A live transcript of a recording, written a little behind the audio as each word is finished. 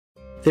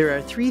There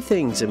are three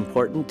things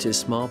important to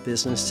small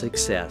business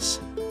success: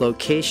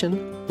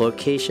 location,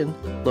 location,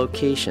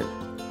 location.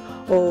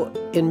 Oh,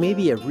 and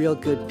maybe a real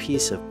good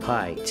piece of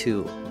pie,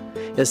 too,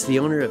 as the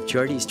owner of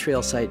Jordie's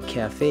Trailside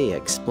Cafe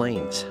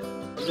explains.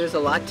 There's a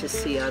lot to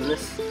see on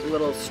this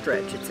little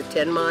stretch. It's a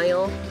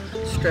 10-mile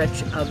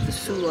stretch of the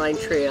Soo Line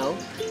Trail.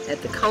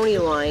 At the county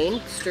line,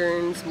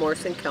 Stearns,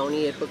 Morrison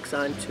County, it hooks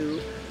onto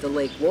the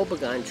Lake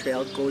Wobegon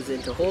Trail, goes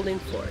into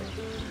Holdingford.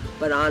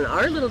 But on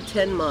our little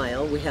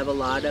 10-mile, we have a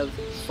lot of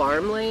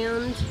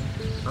farmland,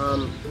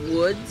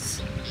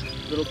 woods,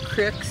 little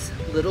creeks,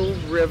 little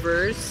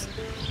rivers,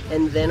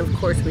 and then of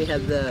course we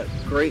have the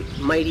great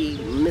mighty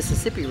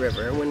Mississippi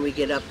River when we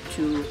get up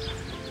to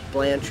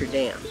Blanchard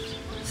Dam.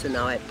 So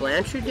now at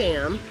Blanchard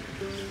Dam,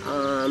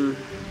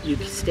 you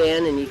can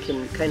stand and you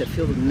can kind of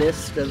feel the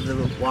mist of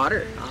the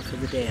water off of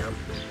the dam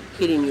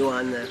hitting you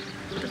on the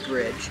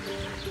bridge.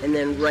 And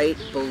then right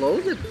below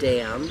the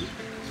dam,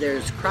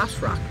 there's cross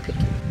rock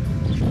picking.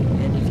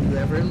 And if you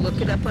ever look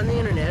it up on the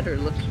internet or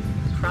look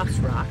at cross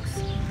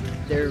rocks,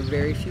 there are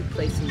very few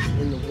places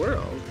in the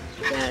world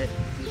that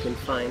you can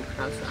find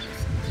cross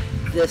rocks,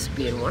 this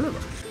being one of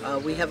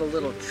them. We have a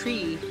little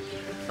tree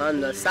on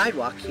the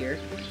sidewalk here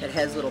that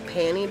has little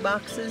panning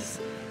boxes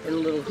and a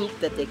little hoop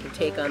that they can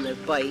take on their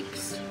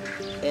bikes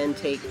and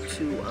take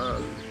to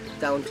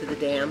down to the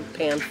dam,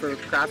 pan for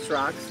cross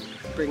rocks,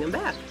 bring them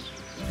back.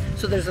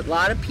 So there's a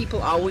lot of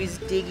people always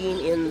digging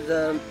in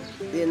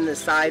the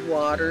side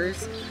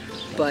waters,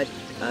 but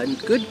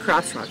good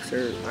cross rocks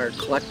are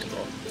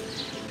collectible.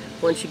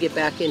 Once you get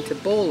back into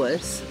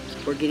Bowlus,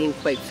 we're getting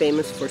quite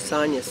famous for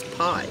Sonia's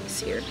pies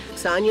here.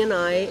 Sonia and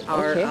I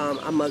are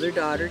a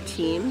mother-daughter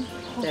team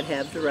that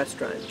have the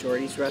restaurant,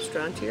 Jordie's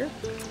restaurant here.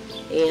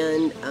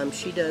 And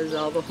she does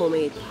all the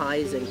homemade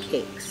pies and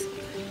cakes.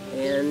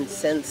 And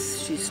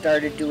since she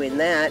started doing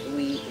that,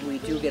 we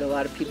do get a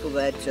lot of people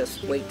that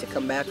just wait to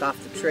come back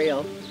off the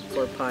trail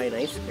for pie and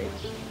ice cream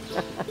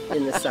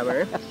in the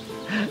summer.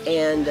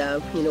 And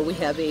you know, we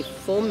have a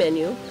full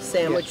menu,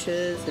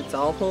 sandwiches, it's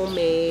all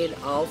homemade,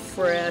 all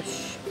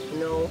fresh, you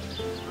know.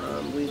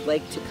 We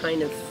like to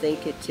kind of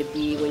think it to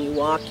be, when you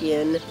walk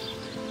in,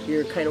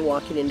 you're kind of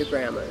walking into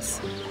Grandma's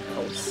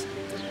house.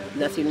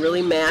 Nothing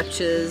really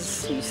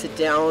matches. You sit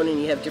down and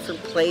you have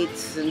different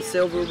plates and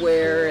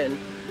silverware and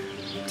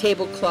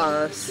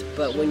tablecloths,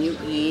 but when you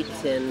eat,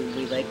 and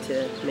we like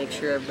to make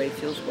sure everybody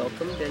feels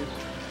welcomed and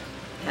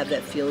have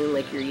that feeling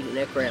like you're eating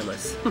at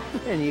Grandma's.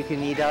 And you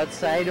can eat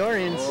outside or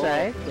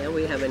inside. Oh, yeah,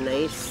 we have a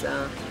nice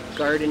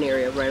garden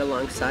area right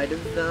alongside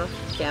of the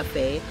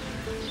cafe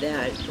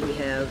that we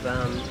have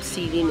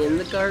seating in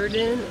the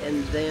garden,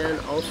 and then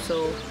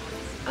also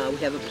we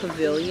have a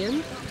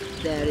pavilion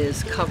that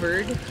is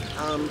covered,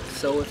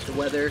 so if the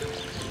weather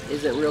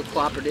isn't real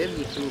cooperative,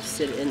 you can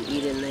sit and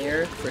eat in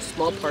there for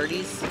small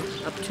parties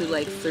up to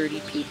like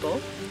 30 people.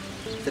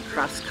 The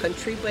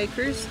cross-country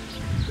bikers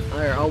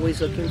are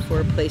always looking for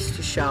a place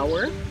to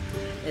shower,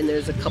 and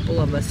there's a couple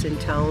of us in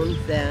town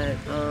that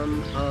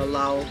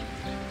allow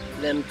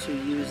them to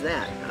use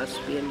that, us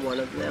being one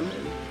of them.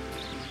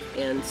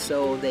 And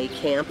so they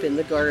camp in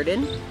the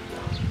garden,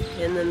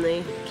 and then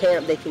they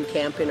can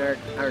camp in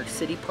our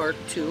city park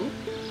too,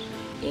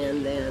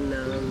 and then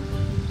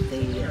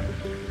they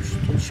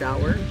can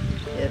shower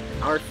at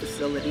our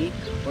facility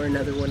or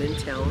another one in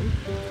town,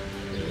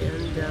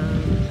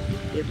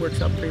 and it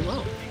works out pretty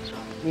well.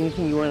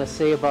 Anything you want to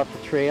say about the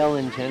trail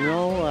in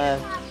general?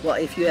 Well,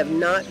 if you have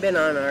not been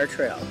on our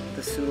trail,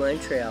 the Soo Line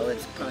Trail,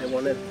 it's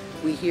probably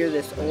we hear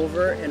this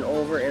over and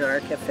over in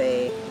our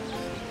cafe,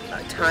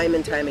 time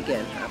and time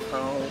again, of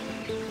how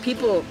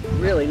people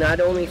really,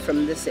 not only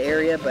from this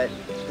area, but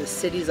the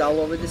cities all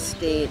over the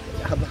state,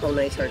 how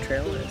nice our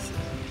trail is.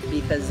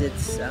 Because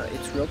it's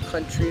real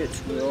country,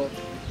 it's real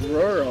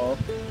rural,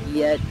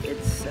 yet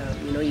it's,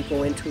 you know, you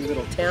go into a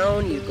little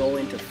town, you go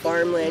into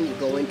farmland, you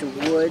go into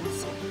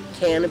woods,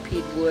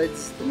 canopied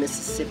woods. The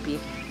Mississippi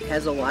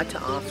has a lot to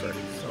offer,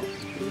 so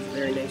it's a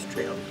very nice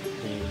trail.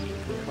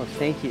 Well,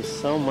 thank you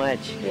so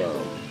much. Well,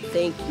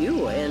 thank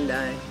you, and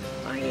I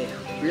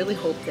really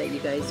hope that you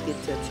guys get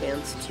a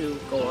chance to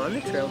go on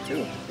the trail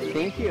too.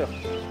 Thank you.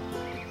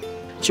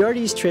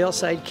 Jordie's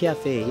Trailside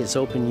Cafe is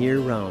open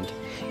year-round,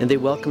 and they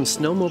welcome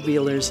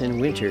snowmobilers in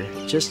winter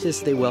just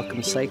as they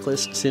welcome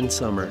cyclists in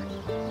summer.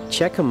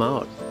 Check them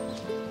out.